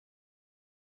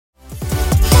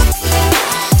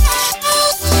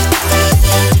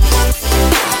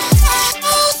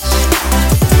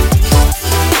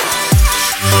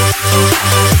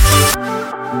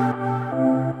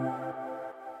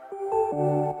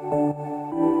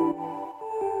Well,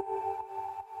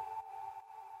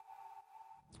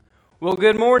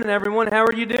 good morning, everyone. How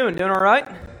are you doing? Doing all right?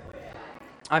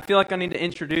 I feel like I need to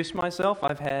introduce myself.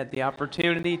 I've had the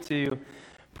opportunity to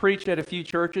preach at a few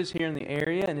churches here in the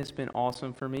area, and it's been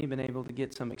awesome for me, been able to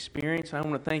get some experience. I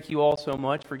want to thank you all so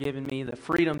much for giving me the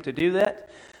freedom to do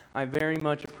that. I very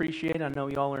much appreciate it. I know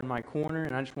y'all are in my corner,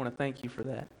 and I just want to thank you for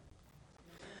that.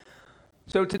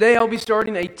 So today I'll be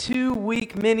starting a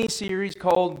 2-week mini-series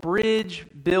called Bridge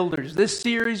Builders. This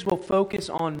series will focus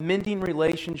on mending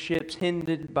relationships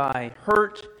hindered by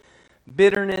hurt,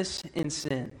 bitterness, and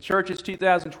sin. Church, it's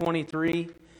 2023,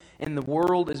 and the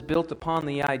world is built upon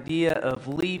the idea of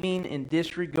leaving and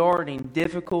disregarding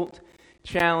difficult,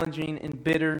 challenging, and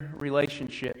bitter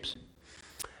relationships.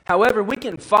 However, we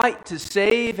can fight to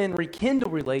save and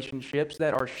rekindle relationships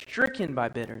that are stricken by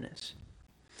bitterness.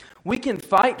 We can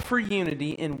fight for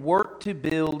unity and work to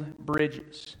build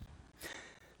bridges.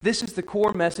 This is the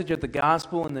core message of the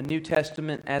gospel and the New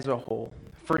Testament as a whole.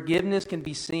 Forgiveness can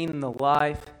be seen in the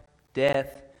life,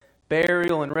 death,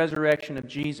 burial, and resurrection of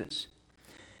Jesus.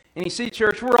 And you see,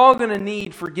 church, we're all going to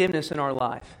need forgiveness in our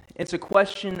life. It's a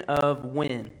question of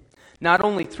when. Not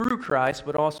only through Christ,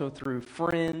 but also through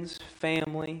friends,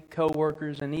 family,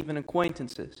 co-workers, and even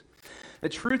acquaintances. The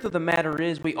truth of the matter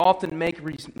is we often make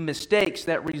mistakes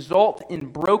that result in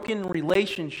broken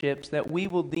relationships that we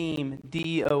will deem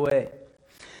DOA.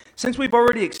 Since we've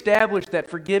already established that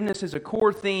forgiveness is a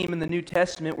core theme in the New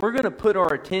Testament, we're going to put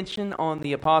our attention on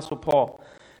the Apostle Paul.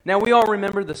 Now, we all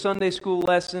remember the Sunday school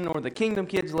lesson or the Kingdom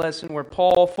Kids lesson where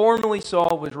Paul, formerly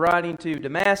Saul, was riding to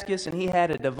Damascus, and he had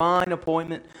a divine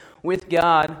appointment with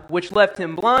God, which left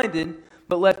him blinded,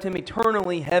 but left him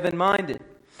eternally heaven-minded.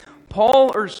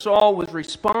 Paul or Saul was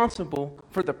responsible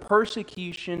for the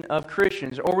persecution of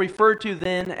Christians, or referred to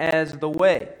then as the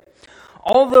Way.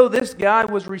 Although this guy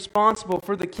was responsible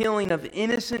for the killing of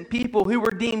innocent people who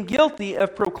were deemed guilty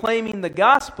of proclaiming the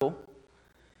gospel,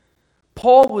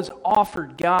 Paul was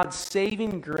offered God's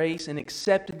saving grace and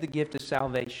accepted the gift of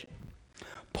salvation.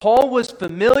 Paul was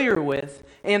familiar with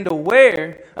and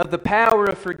aware of the power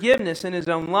of forgiveness in his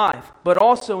own life, but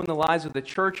also in the lives of the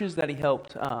churches that he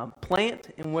helped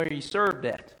plant and where he served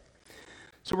at.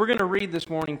 So we're going to read this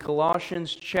morning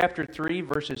Colossians chapter 3,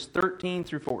 verses 13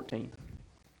 through 14.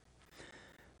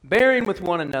 Bearing with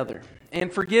one another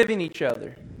and forgiving each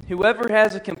other. Whoever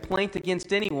has a complaint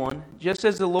against anyone, just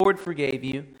as the Lord forgave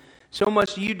you, so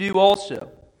must you do also.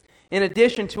 In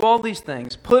addition to all these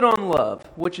things, put on love,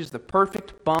 which is the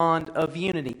perfect bond of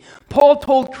unity. Paul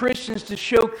told Christians to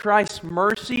show Christ's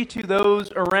mercy to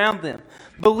those around them.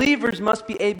 Believers must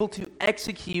be able to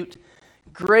execute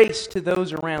grace to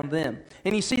those around them.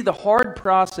 And you see, the hard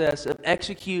process of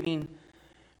executing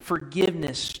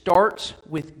forgiveness starts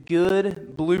with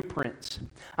good blueprints.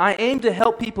 I aim to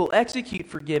help people execute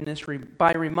forgiveness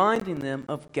by reminding them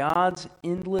of God's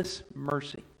endless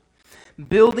mercy.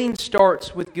 Building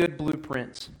starts with good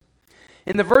blueprints.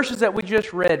 In the verses that we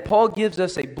just read, Paul gives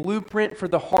us a blueprint for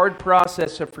the hard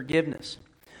process of forgiveness.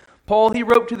 Paul, he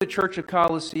wrote to the church of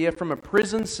Colossae from a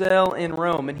prison cell in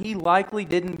Rome, and he likely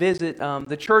didn't visit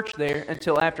the church there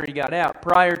until after he got out,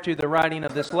 prior to the writing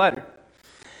of this letter.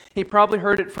 He probably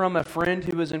heard it from a friend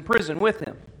who was in prison with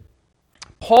him.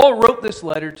 Paul wrote this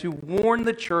letter to warn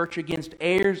the church against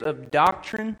errors of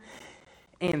doctrine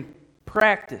and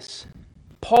practice.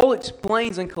 Paul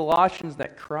explains in Colossians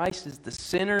that Christ is the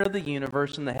center of the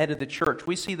universe and the head of the church.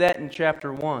 We see that in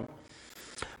chapter 1.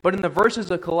 But in the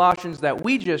verses of Colossians that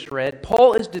we just read,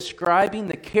 Paul is describing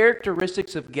the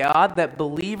characteristics of God that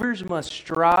believers must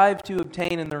strive to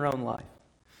obtain in their own life.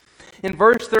 In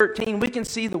verse 13, we can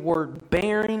see the word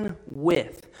bearing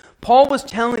with. Paul was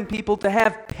telling people to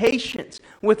have patience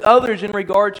with others in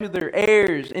regard to their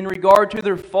errors, in regard to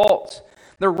their faults,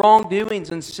 their wrongdoings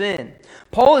and sin.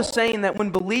 Paul is saying that when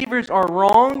believers are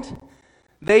wronged,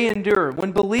 they endure.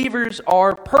 When believers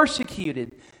are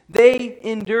persecuted, they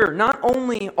endure. Not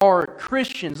only are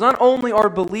Christians, not only are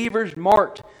believers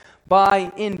marked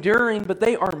by enduring, but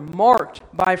they are marked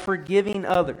by forgiving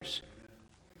others.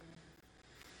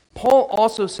 Paul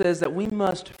also says that we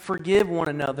must forgive one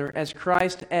another as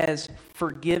Christ has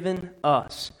forgiven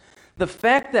us. The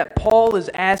fact that Paul is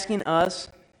asking us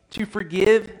to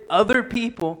forgive other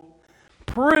people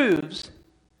proves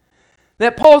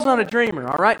that Paul's not a dreamer,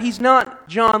 all right? He's not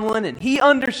John Lennon. He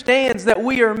understands that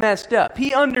we are messed up.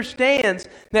 He understands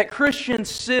that Christians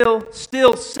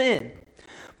still sin.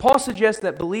 Paul suggests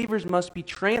that believers must be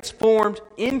transformed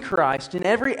in Christ in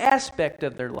every aspect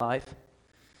of their life,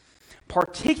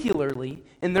 particularly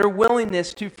in their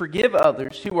willingness to forgive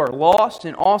others who are lost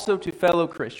and also to fellow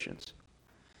Christians.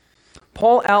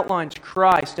 Paul outlines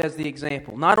Christ as the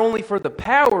example, not only for the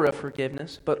power of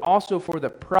forgiveness, but also for the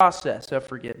process of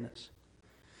forgiveness.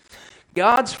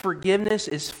 God's forgiveness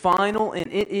is final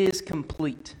and it is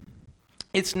complete.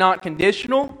 It's not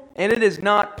conditional and it is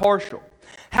not partial.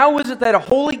 How is it that a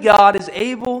holy God is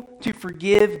able to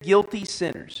forgive guilty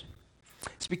sinners?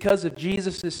 It's because of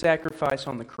Jesus' sacrifice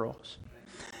on the cross.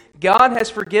 God has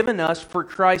forgiven us for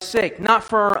Christ's sake, not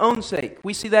for our own sake.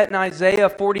 We see that in Isaiah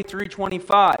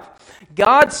 43:25.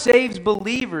 God saves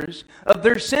believers of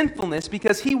their sinfulness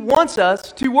because He wants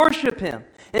us to worship Him.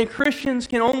 And Christians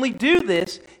can only do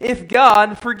this if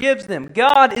God forgives them.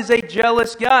 God is a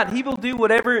jealous God. He will do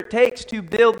whatever it takes to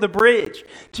build the bridge,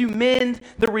 to mend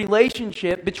the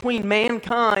relationship between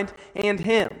mankind and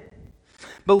Him.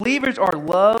 Believers are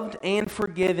loved and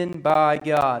forgiven by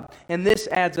God, and this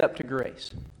adds up to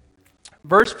grace.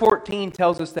 Verse 14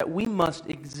 tells us that we must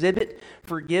exhibit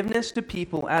forgiveness to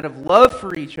people out of love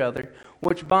for each other,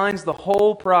 which binds the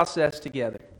whole process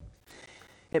together.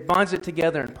 It binds it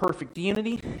together in perfect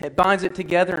unity, it binds it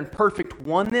together in perfect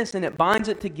oneness, and it binds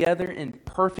it together in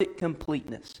perfect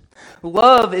completeness.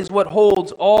 Love is what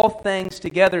holds all things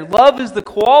together. Love is the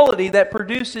quality that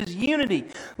produces unity.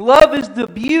 Love is the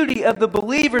beauty of the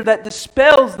believer that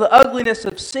dispels the ugliness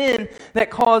of sin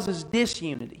that causes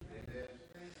disunity.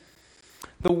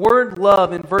 The word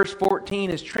love in verse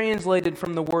 14 is translated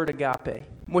from the word agape,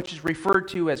 which is referred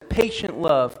to as patient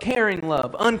love, caring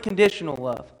love, unconditional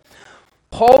love.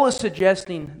 Paul is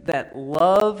suggesting that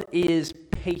love is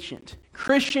patient.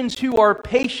 Christians who are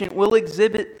patient will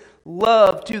exhibit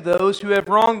love to those who have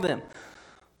wronged them.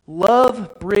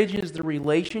 Love bridges the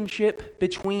relationship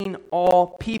between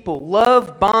all people.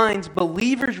 Love binds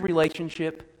believers'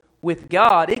 relationship with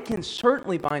God. It can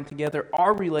certainly bind together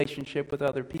our relationship with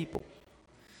other people.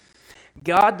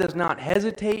 God does not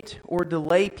hesitate or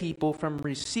delay people from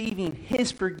receiving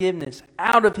His forgiveness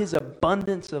out of His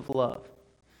abundance of love.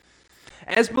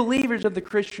 As believers of the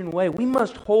Christian way, we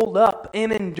must hold up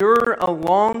and endure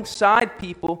alongside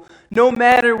people no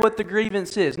matter what the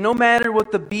grievance is, no matter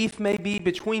what the beef may be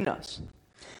between us.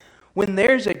 When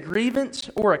there's a grievance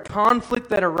or a conflict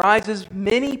that arises,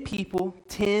 many people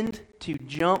tend to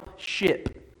jump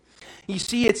ship. You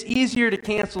see, it's easier to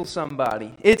cancel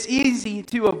somebody. It's easy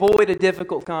to avoid a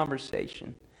difficult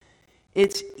conversation.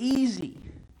 It's easy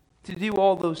to do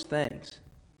all those things.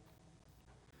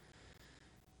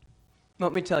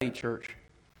 Let me tell you, church,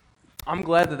 I'm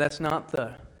glad that that's not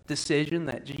the decision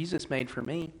that Jesus made for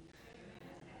me.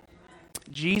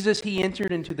 Jesus, He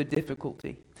entered into the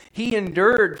difficulty. He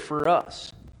endured for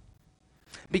us.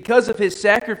 Because of His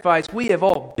sacrifice, we have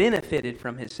all benefited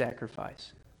from His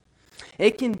sacrifice.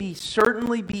 It can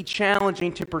certainly be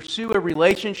challenging to pursue a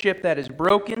relationship that is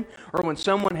broken, or when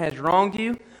someone has wronged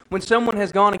you. When someone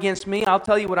has gone against me, I'll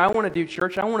tell you what I want to do,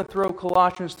 church. I want to throw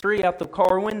Colossians 3 out the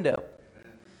car window.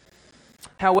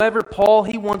 However, Paul,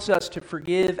 he wants us to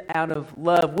forgive out of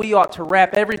love. We ought to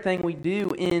wrap everything we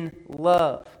do in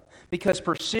love. Because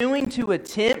pursuing to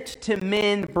attempt to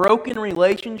mend broken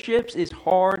relationships is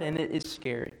hard and it is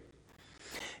scary.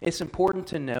 It's important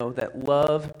to know that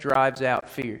love drives out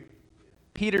fear.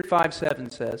 Peter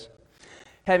 5:7 says,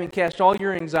 having cast all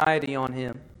your anxiety on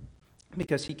Him,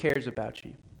 because He cares about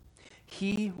you,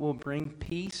 He will bring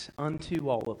peace unto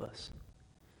all of us.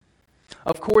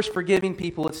 Of course, forgiving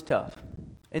people is tough.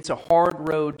 It's a hard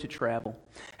road to travel.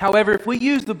 However, if we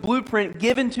use the blueprint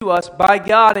given to us by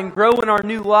God and grow in our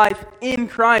new life in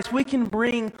Christ, we can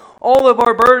bring all of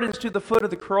our burdens to the foot of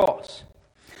the cross.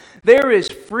 There is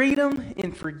freedom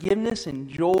in forgiveness and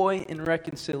joy in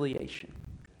reconciliation.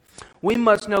 We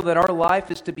must know that our life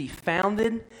is to be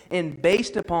founded and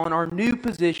based upon our new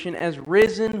position as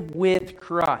risen with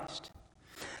Christ.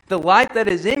 The light that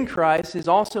is in Christ is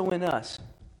also in us.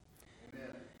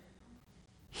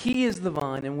 He is the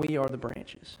vine and we are the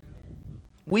branches.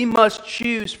 We must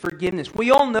choose forgiveness.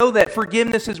 We all know that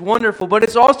forgiveness is wonderful, but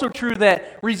it's also true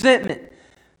that resentment,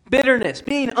 bitterness,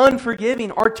 being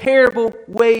unforgiving are terrible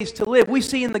ways to live. We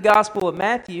see in the Gospel of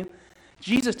Matthew,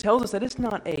 Jesus tells us that it's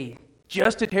not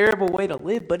just a terrible way to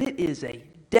live, but it is a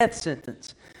death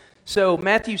sentence. So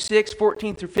Matthew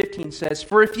 6:14-15 says,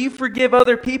 for if you forgive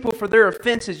other people for their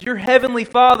offenses, your heavenly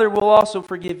Father will also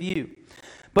forgive you.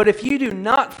 But if you do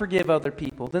not forgive other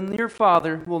people, then your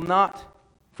Father will not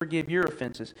forgive your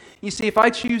offenses. You see, if I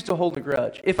choose to hold a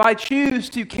grudge, if I choose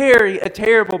to carry a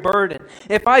terrible burden,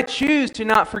 if I choose to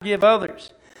not forgive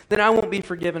others, then I won't be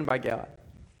forgiven by God.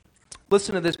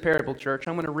 Listen to this parable, church.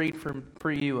 I'm going to read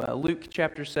for you Luke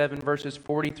chapter 7, verses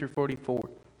 40-44.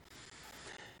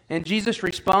 And Jesus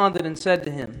responded and said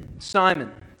to him,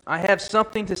 Simon, I have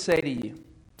something to say to you.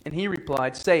 And he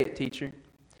replied, say it, teacher.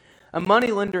 A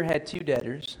moneylender had two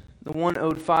debtors. The one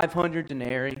owed 500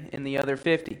 denarii and the other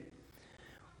 50.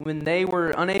 When they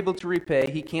were unable to repay,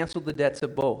 he canceled the debts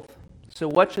of both. So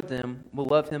which of them will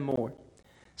love him more?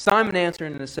 Simon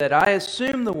answered and said, I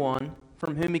assume the one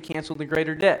from whom he canceled the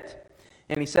greater debt.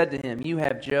 And he said to him, you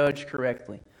have judged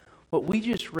correctly. What we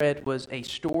just read was a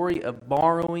story of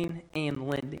borrowing and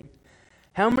lending.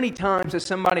 How many times has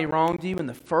somebody wronged you and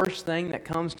the first thing that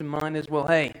comes to mind is, well,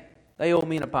 hey, they owe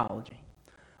me an apology.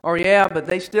 Or yeah, but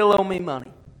they still owe me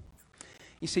money.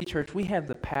 You see, church, we have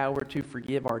the power to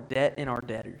forgive our debt and our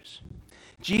debtors.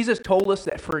 Jesus told us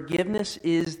that forgiveness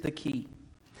is the key.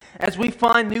 As we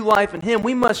find new life in Him,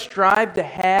 we must strive to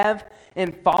have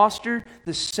and foster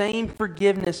the same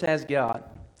forgiveness as God.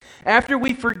 After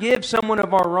we forgive someone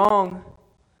of our wrong,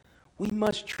 we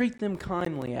must treat them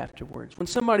kindly afterwards. When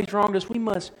somebody's wronged us, we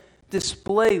must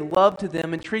display love to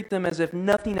them and treat them as if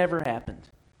nothing ever happened.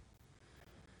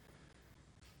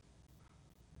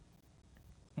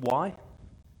 Why?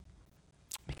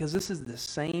 Because this is the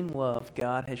same love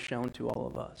God has shown to all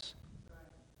of us.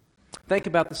 Think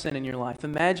about the sin in your life.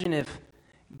 Imagine if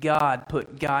God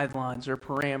put guidelines or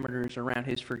parameters around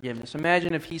His forgiveness.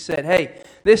 Imagine if He said, hey,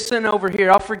 this sin over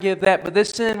here, I'll forgive that, but this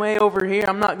sin way over here,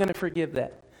 I'm not going to forgive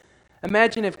that.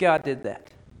 Imagine if God did that.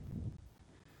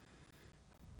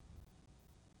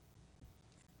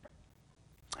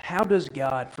 How does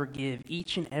God forgive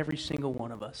each and every single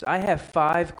one of us? I have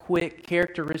 5 quick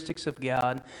characteristics of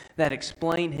God that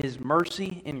explain His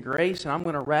mercy and grace, and I'm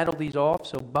going to rattle these off,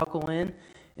 so buckle in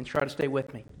and try to stay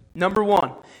with me. Number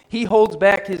 1, He holds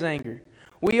back His anger.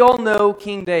 We all know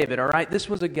King David, all right? This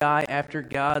was a guy after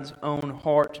God's own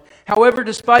heart. However,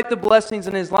 despite the blessings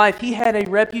in his life, he had a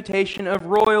reputation of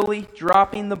royally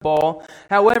dropping the ball.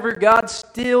 However, God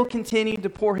still continued to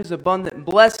pour His abundant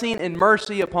blessing and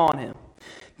mercy upon him.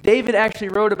 David actually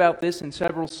wrote about this in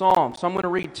several Psalms, so I'm going to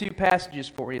read 2 passages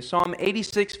for you. Psalm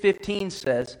 86:15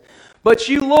 says, But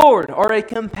you, Lord, are a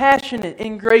compassionate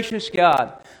and gracious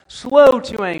God, slow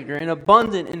to anger and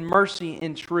abundant in mercy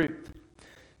and truth.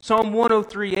 Psalm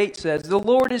 103:8 says, The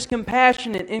Lord is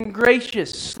compassionate and gracious,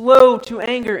 slow to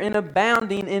anger and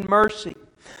abounding in mercy.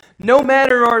 No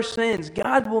matter our sins,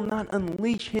 God will not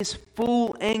unleash His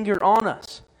full anger on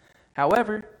us.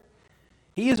 However,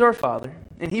 He is our Father,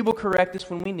 and He will correct us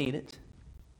when we need it.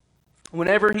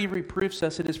 Whenever He reproofs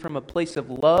us, it is from a place of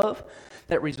love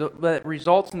that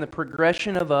results in the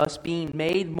progression of us being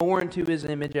made more into His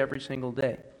image every single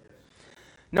day.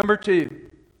 Number 2,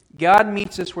 God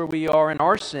meets us where we are in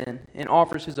our sin and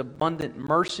offers His abundant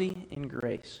mercy and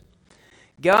grace.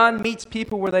 God meets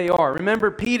people where they are.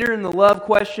 Remember Peter in the love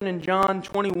question in John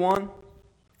 21?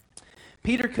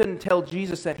 Peter couldn't tell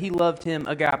Jesus that he loved him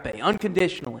agape,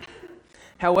 unconditionally.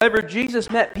 However, Jesus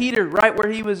met Peter right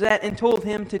where he was at and told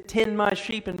him to tend my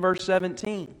sheep in verse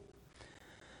 17.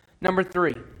 Number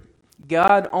 3,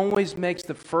 God always makes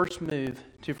the first move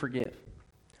to forgive.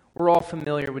 We're all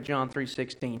familiar with John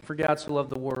 3:16. For God so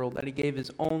loved the world that He gave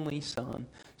His only Son,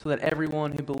 so that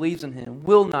everyone who believes in Him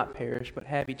will not perish but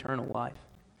have eternal life.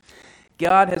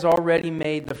 God has already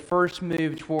made the first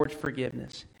move towards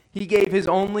forgiveness. He gave His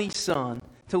only Son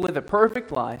to live a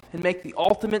perfect life and make the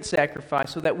ultimate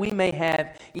sacrifice so that we may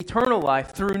have eternal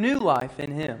life through new life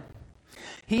in Him.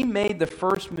 He made the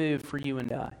first move for you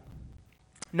and I.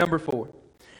 Number 4,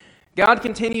 God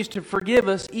continues to forgive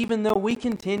us even though we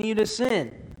continue to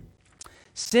sin.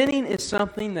 Sinning is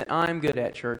something that I'm good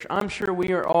at, church. I'm sure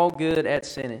we are all good at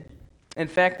sinning. In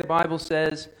fact, the Bible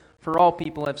says, for all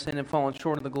people have sinned and fallen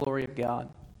short of the glory of God.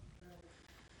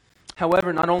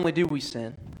 However, not only do we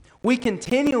sin, we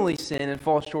continually sin and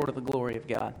fall short of the glory of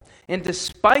God. And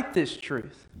despite this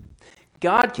truth,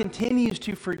 God continues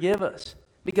to forgive us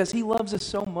because He loves us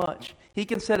so much. He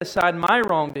can set aside my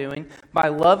wrongdoing by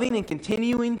loving and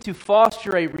continuing to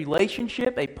foster a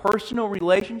relationship, a personal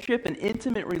relationship, an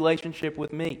intimate relationship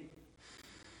with me.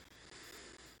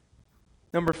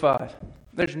 Number 5,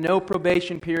 there's no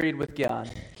probation period with God.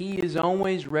 He is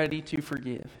always ready to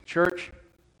forgive. Church,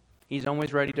 He's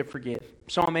always ready to forgive.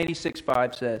 Psalm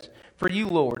 86:5 says, For you,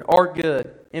 Lord, are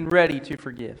good and ready to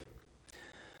forgive.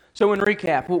 So in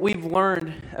recap, what we've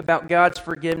learned about God's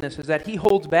forgiveness is that He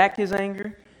holds back His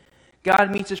anger.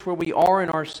 God meets us where we are in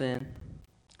our sin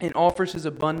and offers His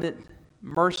abundant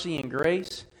mercy and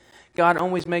grace. God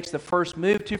always makes the first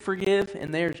move to forgive,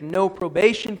 and there's no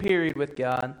probation period with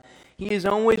God. He is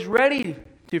always ready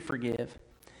to forgive.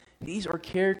 These are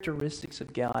characteristics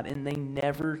of God, and they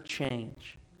never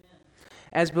change.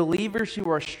 As believers who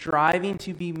are striving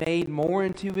to be made more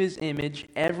into His image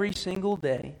every single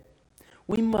day,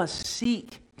 we must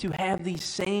seek to have these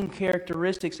same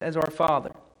characteristics as our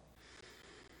Father.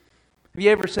 Have you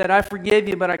ever said, I forgive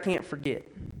you, but I can't forget?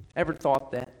 Ever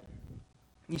thought that?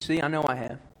 You see, I know I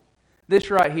have. This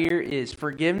right here is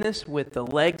forgiveness with the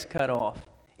legs cut off.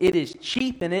 It is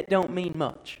cheap and it don't mean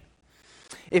much.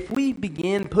 If we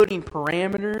begin putting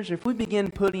parameters, if we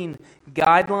begin putting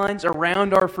guidelines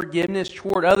around our forgiveness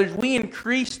toward others, we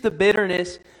increase the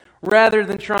bitterness rather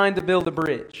than trying to build a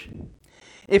bridge.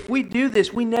 If we do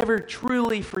this, we never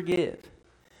truly forgive.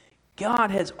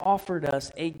 God has offered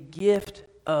us a gift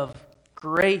of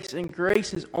grace, and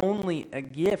grace is only a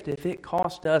gift if it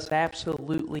costs us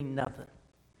absolutely nothing.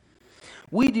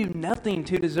 We do nothing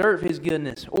to deserve His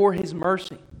goodness or His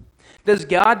mercy. Does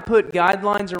God put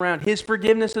guidelines around His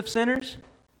forgiveness of sinners?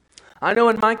 I know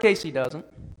in my case He doesn't.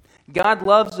 God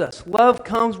loves us. Love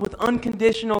comes with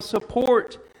unconditional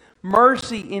support,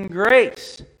 mercy, and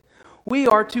grace. We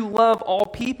are to love all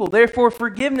people. Therefore,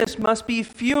 forgiveness must be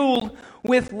fueled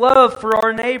with love for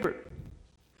our neighbor.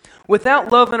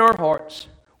 Without love in our hearts,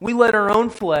 we let our own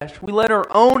flesh, we let our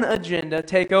own agenda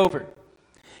take over.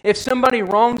 If somebody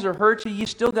wrongs or hurts you, you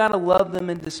still got to love them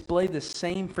and display the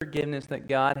same forgiveness that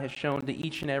God has shown to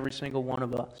each and every single one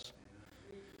of us.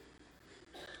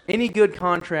 Any good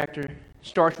contractor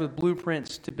starts with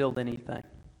blueprints to build anything.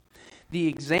 The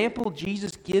example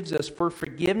Jesus gives us for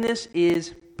forgiveness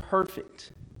is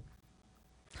perfect.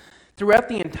 Throughout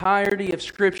the entirety of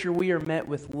Scripture, we are met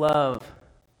with love,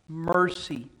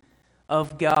 mercy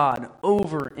of God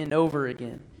over and over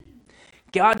again.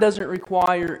 God doesn't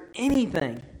require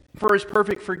anything for His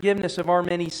perfect forgiveness of our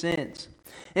many sins.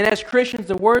 And as Christians,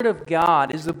 the Word of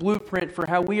God is the blueprint for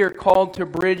how we are called to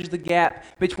bridge the gap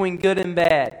between good and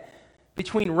bad,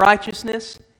 between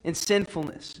righteousness and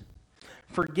sinfulness.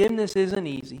 Forgiveness isn't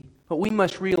easy, but we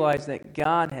must realize that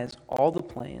God has all the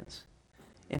plans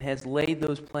and has laid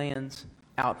those plans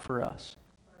out for us.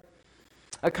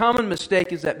 A common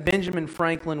mistake is that Benjamin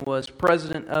Franklin was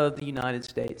President of the United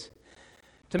States.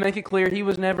 To make it clear, he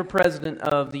was never President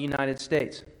of the United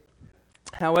States.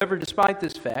 However, despite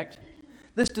this fact,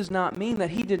 this does not mean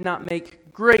that he did not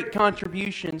make great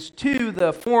contributions to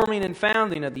the forming and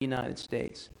founding of the United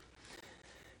States.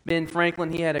 Ben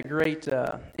Franklin, he had a great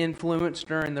influence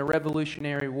during the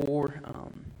Revolutionary War.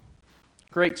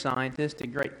 Great scientist,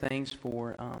 did great things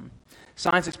for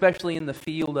science, especially in the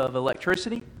field of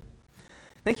electricity.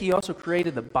 I think he also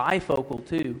created the bifocal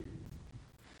too.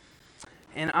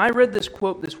 And I read this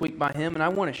quote this week by him, and I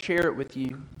want to share it with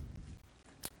you.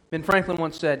 Ben Franklin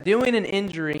once said, "Doing an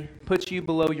injury puts you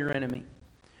below your enemy.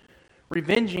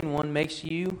 Revenging one makes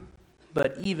you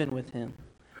but even with him.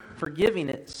 Forgiving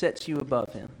it sets you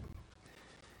above him."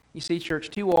 You see,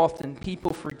 church, too often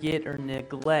people forget or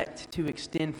neglect to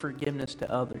extend forgiveness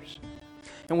to others.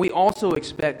 And we also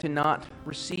expect to not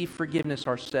receive forgiveness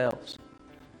ourselves.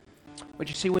 But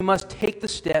you see, we must take the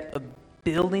step of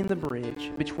building the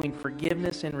bridge between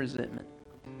forgiveness and resentment.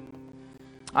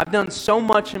 I've done so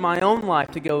much in my own life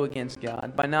to go against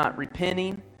God by not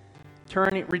repenting,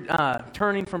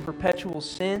 turning from perpetual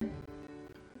sin.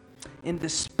 And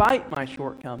despite my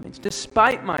shortcomings,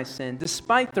 despite my sin,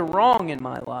 despite the wrong in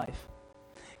my life,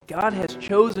 God has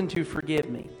chosen to forgive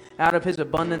me out of His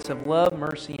abundance of love,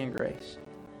 mercy, and grace.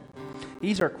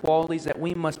 These are qualities that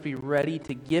we must be ready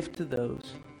to give to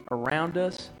those around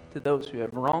us, to those who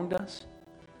have wronged us.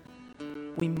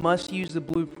 We must use the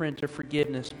blueprint of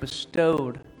forgiveness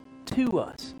bestowed to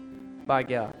us by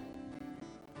God.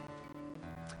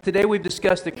 Today we've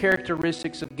discussed the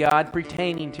characteristics of God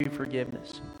pertaining to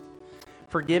forgiveness.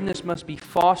 Forgiveness must be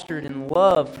fostered in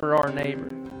love for our neighbor.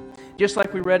 Just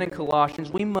like we read in Colossians,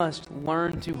 we must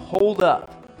learn to hold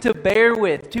up, to bear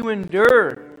with, to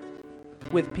endure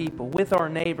with people, with our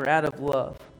neighbor out of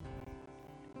love.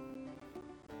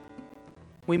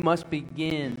 We must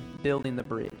begin building the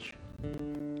bridge.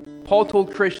 Paul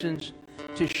told Christians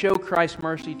to show Christ's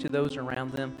mercy to those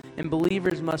around them, and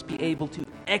believers must be able to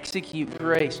execute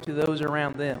grace to those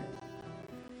around them.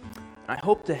 I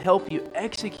hope to help you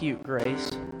execute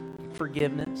grace,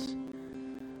 forgiveness,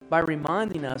 by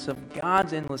reminding us of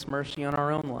God's endless mercy on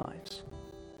our own lives.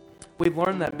 We've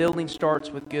learned that building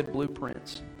starts with good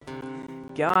blueprints.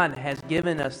 God has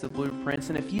given us the blueprints,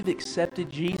 and if you've accepted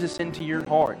Jesus into your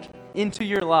heart, into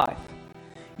your life,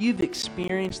 you've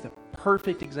experienced the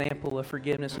perfect example of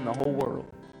forgiveness in the whole world.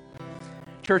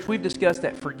 Church, we've discussed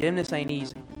that forgiveness ain't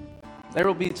easy. There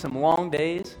will be some long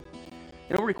days.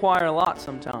 It'll require a lot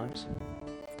sometimes.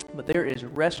 But there is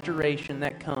restoration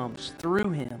that comes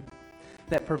through Him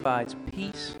that provides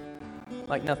peace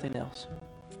like nothing else.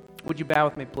 Would you bow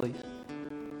with me, please?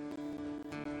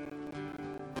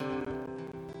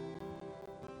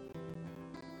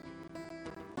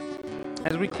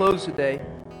 As we close today,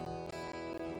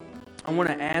 I I want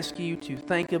to ask you to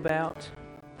think about,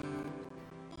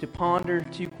 to ponder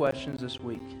 2 questions this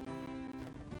week.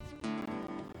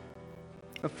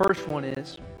 The first one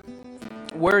is,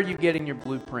 where are you getting your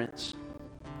blueprints?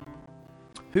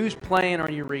 Whose plan are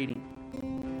you reading?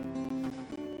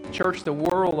 Church, the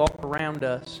world all around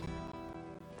us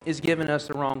is giving us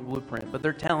the wrong blueprint, but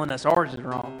they're telling us ours is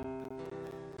wrong.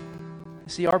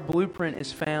 See, our blueprint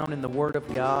is found in the Word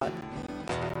of God,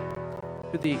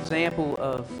 through the example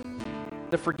of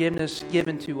the forgiveness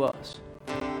given to us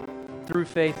through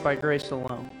faith by grace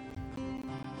alone.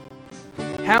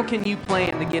 How can you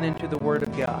plan to get into the Word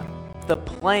of God? The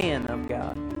plan of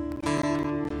God.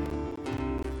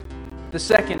 The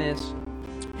second is,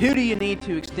 who do you need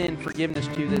to extend forgiveness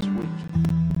to this week?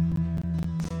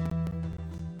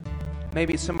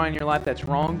 Maybe it's somebody in your life that's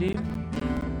wronged you.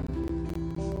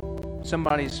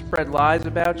 Somebody's spread lies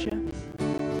about you.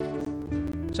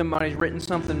 Somebody's written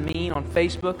something mean on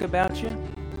Facebook about you.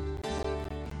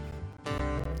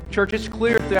 Church, it's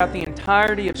clear throughout the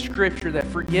entirety of Scripture that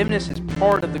forgiveness is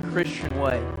part of the Christian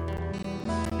way.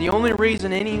 The only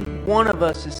reason any one of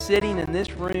us is sitting in this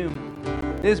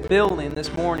room, this building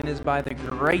this morning, is by the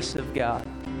grace of God.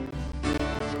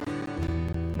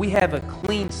 We have a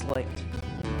clean slate.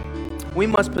 We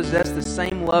must possess the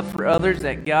same love for others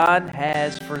that God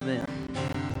has for them.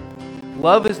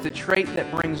 Love is the trait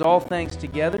that brings all things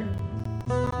together.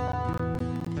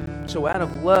 So out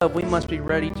of love, we must be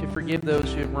ready to forgive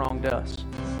those who have wronged us.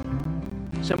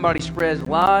 Somebody spreads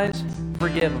lies,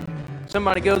 forgive them.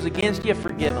 Somebody goes against you,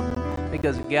 forgive them.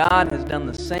 Because God has done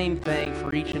the same thing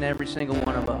for each and every single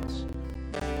one of us.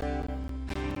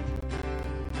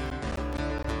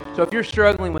 So if you're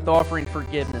struggling with offering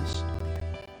forgiveness,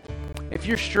 if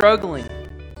you're struggling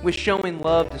with showing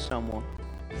love to someone,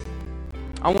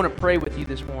 I want to pray with you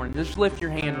this morning. Just lift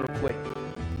your hand real quick.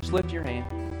 Just lift your hand.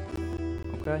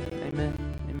 Okay? Amen.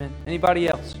 Amen. Anybody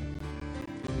else?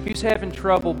 Who's having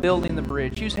trouble building the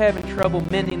bridge? Who's having trouble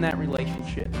mending that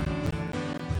relationship?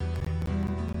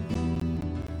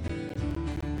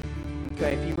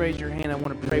 Okay, if you raise your hand, I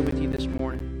want to pray with you this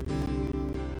morning.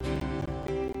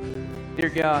 Dear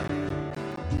God,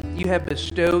 you have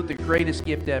bestowed the greatest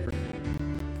gift ever.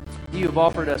 You have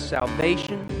offered us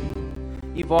salvation.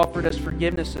 You've offered us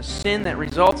forgiveness of sin that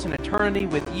results in eternity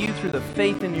with you through the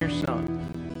faith in your Son.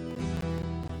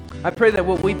 I pray that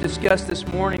what we've discussed this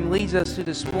morning leads us to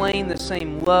displaying the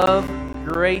same love,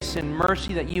 grace, and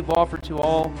mercy that you've offered to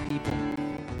all people.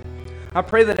 I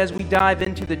pray that as we dive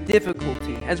into the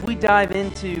difficulty, as we dive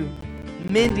into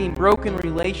mending broken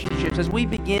relationships, as we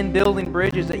begin building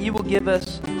bridges, that you will give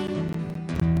us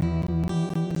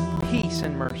peace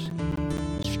and mercy,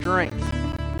 strength,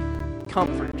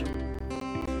 comfort.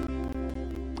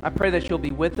 I pray that you'll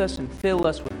be with us and fill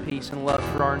us with peace and love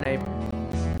for our neighbor.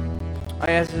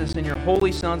 I ask this in your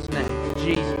holy Son's name,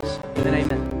 Jesus, and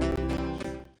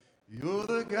amen. You're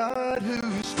the God who